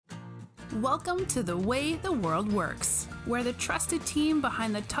Welcome to The Way the World Works, where the trusted team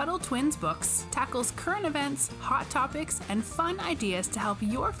behind the Tuttle Twins books tackles current events, hot topics, and fun ideas to help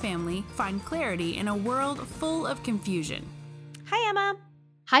your family find clarity in a world full of confusion. Hi, Emma.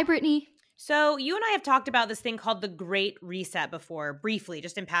 Hi, Brittany. So you and I have talked about this thing called the Great Reset before, briefly,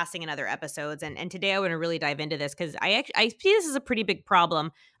 just in passing in other episodes. And today I want to really dive into this because I see this as a pretty big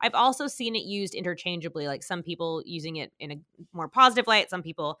problem. I've also seen it used interchangeably, like some people using it in a more positive light, some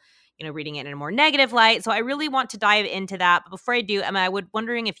people, reading it in a more negative light. So I really want to dive into that. But before I do, Emma, I would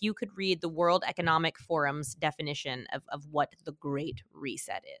wondering if you could read the World Economic Forum's definition of what the Great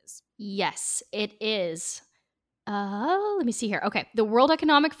Reset is. Yes, it is. Let me see here. Okay. The World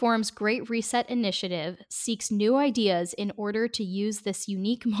Economic Forum's Great Reset Initiative seeks new ideas in order to use this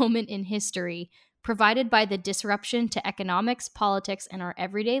unique moment in history provided by the disruption to economics, politics, and our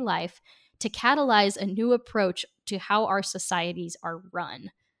everyday life to catalyze a new approach to how our societies are run.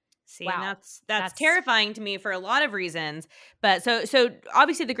 See, wow. And that's terrifying to me for a lot of reasons. But so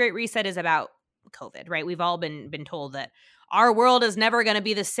obviously the Great Reset is about COVID, right? We've all been told that our world is never going to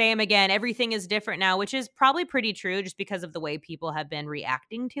be the same again. Everything is different now, which is probably pretty true just because of the way people have been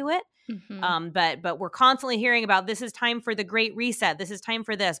reacting to it. Mm-hmm. But we're constantly hearing about this is time for the Great Reset. This is time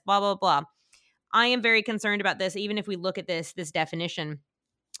for this, blah, blah, blah. I am very concerned about this. Even if we look at this definition,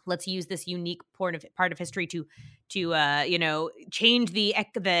 let's use this unique part of history to change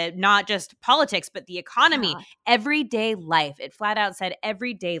the not just politics, but the economy, everyday life. It flat out said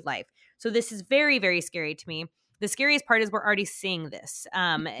everyday life. So this is very, very scary to me. The scariest part is we're already seeing this.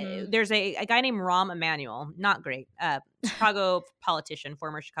 There's a guy named Rahm Emanuel, not great, Chicago politician,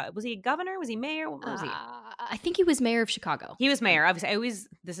 former Chicago. Was he a governor? Was he mayor? What was he? I think he was mayor of Chicago. He was mayor. Obviously,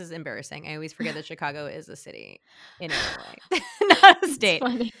 this is embarrassing. I always forget that Chicago is a city in Illinois, not a state.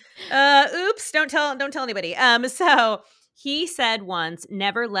 Oops! Don't tell anybody. So he said once,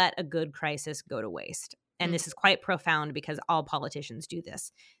 "Never let a good crisis go to waste." And this is quite profound because all politicians do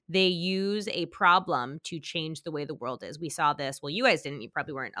this. They use a problem to change the way the world is. We saw this. Well, you guys didn't. You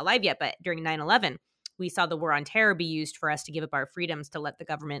probably weren't alive yet. But during 9/11, we saw the war on terror be used for us to give up our freedoms, to let the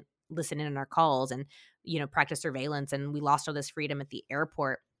government listen in on our calls and, practice surveillance. And we lost all this freedom at the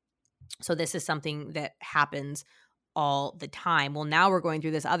airport. So this is something that happens all the time. Well, now we're going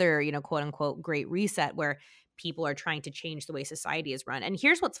through this other, quote unquote, Great Reset where people are trying to change the way society is run. And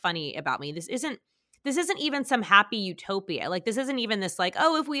here's what's funny about me. This isn't even some happy utopia. Like, this isn't even this like,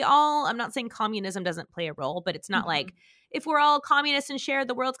 oh, if we all, I'm not saying communism doesn't play a role, but it's not like if we're all communists and share,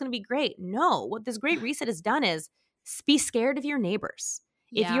 the world's going to be great. No, what this Great Reset has done is be scared of your neighbors.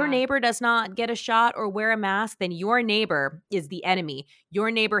 Yeah. If your neighbor does not get a shot or wear a mask, then your neighbor is the enemy. Your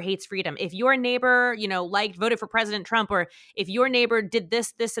neighbor hates freedom. If your neighbor, voted for President Trump, or if your neighbor did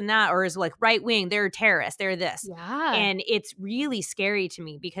this, and that, or is like right wing, they're terrorists, they're this. Yeah. And it's really scary to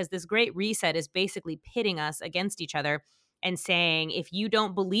me because this Great Reset is basically pitting us against each other and saying, if you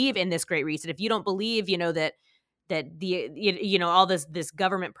don't believe in this Great Reset, if you don't believe, that the all this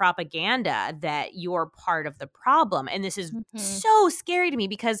government propaganda, that you're part of the problem. And this is so scary to me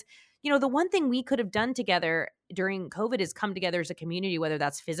because the one thing we could have done together during COVID is come together as a community, whether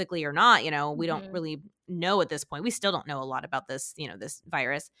that's physically or not. We don't really know at this point. We still don't know a lot about this, this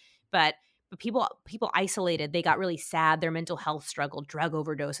virus, but people isolated, they got really sad, their mental health struggled, drug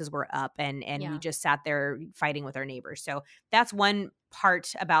overdoses were up, and we just sat there fighting with our neighbors. So that's one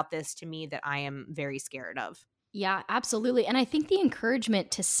part about this to me that I am very scared of. Yeah, absolutely. And I think the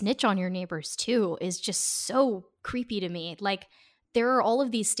encouragement to snitch on your neighbors too is just so creepy to me. Like, there are all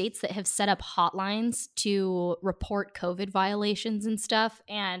of these states that have set up hotlines to report COVID violations and stuff.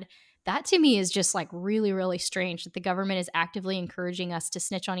 And that to me is just like really, really strange that the government is actively encouraging us to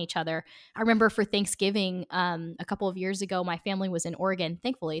snitch on each other. I remember for Thanksgiving a couple of years ago, my family was in Oregon.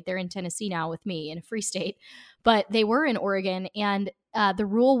 Thankfully, they're in Tennessee now with me in a free state, but they were in Oregon. And the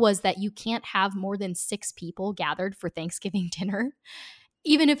rule was that you can't have more than 6 people gathered for Thanksgiving dinner,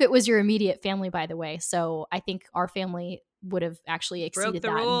 even if it was your immediate family, by the way. So I think our family would have actually exceeded that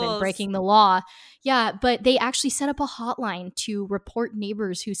and been breaking the law. Yeah, but they actually set up a hotline to report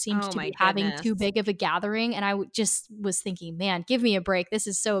neighbors who seemed to be having too big of a gathering. And I just was thinking, man, give me a break. This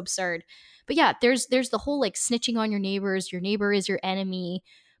is so absurd. But yeah, there's the whole like snitching on your neighbor is your enemy,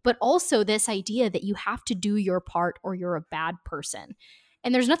 but also this idea that you have to do your part or you're a bad person.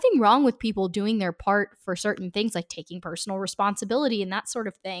 And there's nothing wrong with people doing their part for certain things like taking personal responsibility and that sort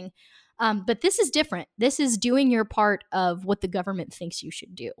of thing. But this is different. This is doing your part of what the government thinks you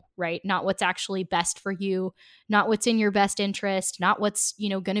should do, right? Not what's actually best for you, not what's in your best interest, not what's,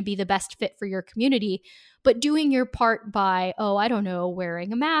 going to be the best fit for your community, but doing your part by,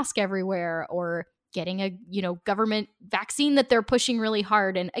 wearing a mask everywhere or getting a, government vaccine that they're pushing really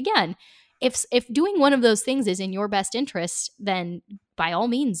hard. And again, if doing one of those things is in your best interest, then by all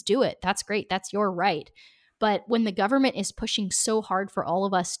means do it. That's great. That's your right. But when the government is pushing so hard for all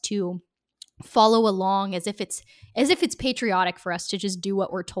of us to follow along as if it's patriotic for us to just do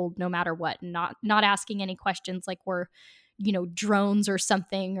what we're told no matter what, and not asking any questions like we're drones or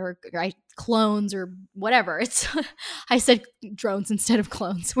something, or clones or whatever. It's I said drones instead of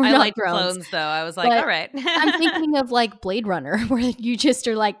clones. We're I not like drones. Clones though. I was like, all right. I'm thinking of like Blade Runner, where you just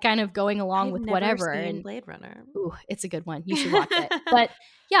are like kind of going along I've with never whatever. seen And Blade Runner. ooh, it's a good one. You should watch it. But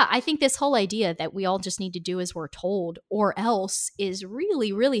yeah, I think this whole idea that we all just need to do as we're told or else is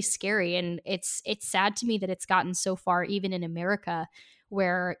really, really scary. And it's sad to me that it's gotten so far, even in America,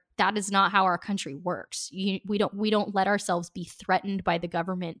 where that is not how our country works. We don't let ourselves be threatened by the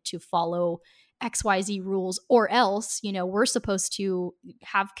government to follow XYZ rules, or else, we're supposed to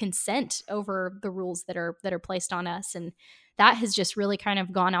have consent over the rules that are placed on us. And that has just really kind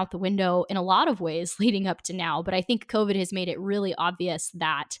of gone out the window in a lot of ways leading up to now. But I think COVID has made it really obvious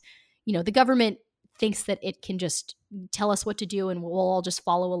that, the government thinks that it can just tell us what to do and we'll all just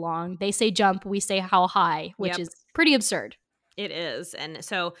follow along. They say jump, we say how high, which is pretty absurd. It is. And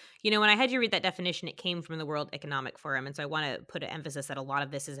so, when I had you read that definition, it came from the World Economic Forum. And so I want to put an emphasis that a lot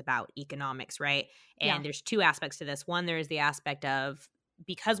of this is about economics, right? And there's two aspects to this. One, there's the aspect of,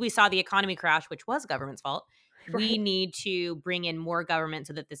 because we saw the economy crash, which was government's fault, we need to bring in more government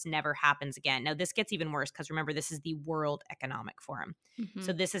so that this never happens again. Now, this gets even worse because remember, this is the World Economic Forum. Mm-hmm.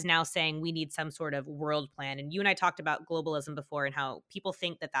 So this is now saying we need some sort of world plan. And you and I talked about globalism before and how people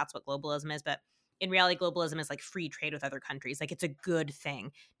think that that's what globalism is, but in reality, globalism is like free trade with other countries. Like it's a good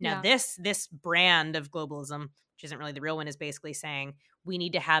thing. Now, this brand of globalism, which isn't really the real one, is basically saying we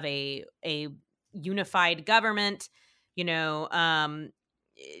need to have a unified government,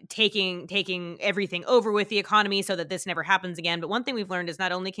 taking everything over with the economy so that this never happens again. But one thing we've learned is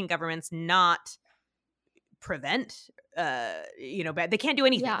not only can governments not prevent they can't do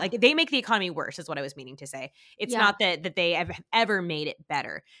anything. Like they make the economy worse is what I was meaning to say. It's not that they have ever made it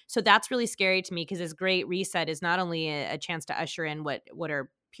better. So that's really scary to me, because this great reset is not only a chance to usher in what are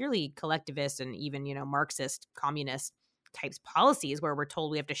purely collectivist and even Marxist communist types policies, where we're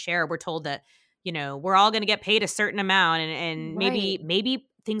told we have to share. We're told that we're all going to get paid a certain amount, and maybe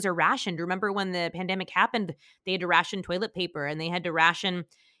things are rationed. Remember when the pandemic happened, they had to ration toilet paper and they had to ration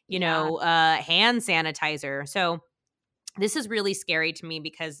hand sanitizer. So this is really scary to me,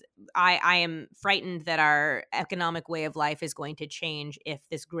 because I am frightened that our economic way of life is going to change if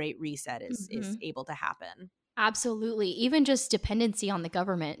this great reset is able to happen. Absolutely. Even just dependency on the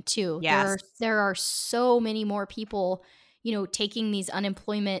government too. Yes. There are so many more people, taking these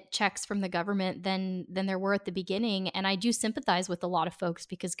unemployment checks from the government than there were at the beginning. And I do sympathize with a lot of folks,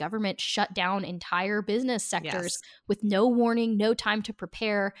 because government shut down entire business sectors with no warning, no time to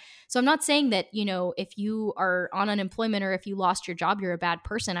prepare. So I'm not saying that, if you are on unemployment or if you lost your job, you're a bad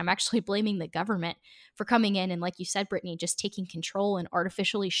person. I'm actually blaming the government for coming in and, like you said, Brittany, just taking control and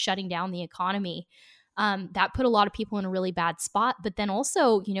artificially shutting down the economy. That put a lot of people in a really bad spot. But then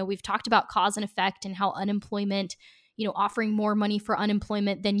also, we've talked about cause and effect and how unemployment, offering more money for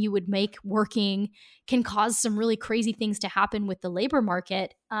unemployment than you would make working can cause some really crazy things to happen with the labor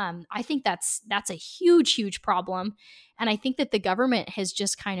market. I think that's a huge, huge problem. And I think that the government has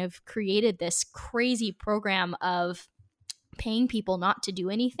just kind of created this crazy program of paying people not to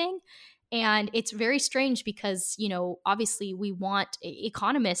do anything. And it's very strange because, obviously we want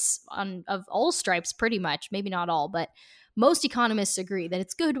economists of all stripes, pretty much, maybe not all, but most economists agree that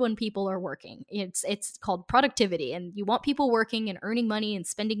it's good when people are working. It's called productivity, and you want people working and earning money and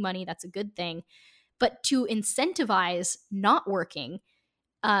spending money. That's a good thing. But to incentivize not working,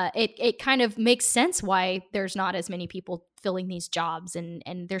 it kind of makes sense why there's not as many people filling these jobs.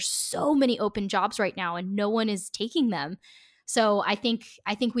 And there's so many open jobs right now and no one is taking them. So I think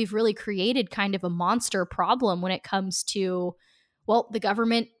we've really created kind of a monster problem when it comes to, well, the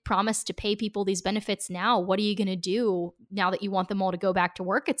government promised to pay people these benefits now. What are you going to do now that you want them all to go back to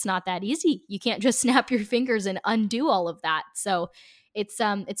work? It's not that easy. You can't just snap your fingers and undo all of that. So it's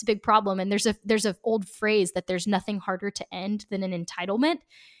a big problem. And there's a old phrase that there's nothing harder to end than an entitlement.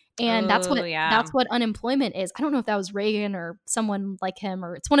 And that's what unemployment is. I don't know if that was Reagan or someone like him,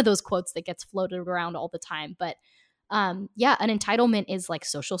 or it's one of those quotes that gets floated around all the time. But an entitlement is like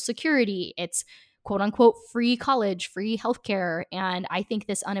Social Security. It's quote unquote free college, free healthcare. And I think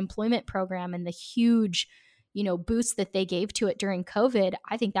this unemployment program and the huge, boost that they gave to it during COVID,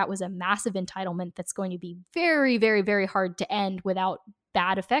 I think that was a massive entitlement that's going to be very, very, very hard to end without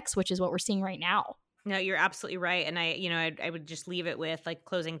bad effects, which is what we're seeing right now. No, you're absolutely right. And I would just leave it with like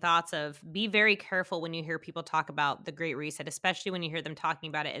closing thoughts of be very careful when you hear people talk about the Great Reset, especially when you hear them talking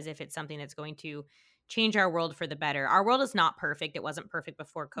about it as if it's something that's going to change our world for the better. Our world is not perfect. It wasn't perfect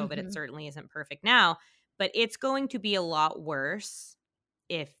before COVID. It certainly isn't perfect now, but it's going to be a lot worse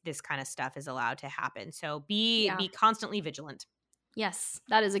if this kind of stuff is allowed to happen. So be constantly vigilant. Yes,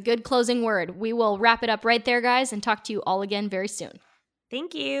 that is a good closing word. We will wrap it up right there, guys, and talk to you all again very soon.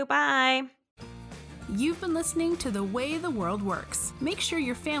 Thank you. Bye. You've been listening to The Way the World Works. Make sure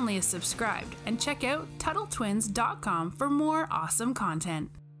your family is subscribed and check out TuttleTwins.com for more awesome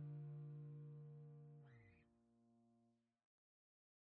content.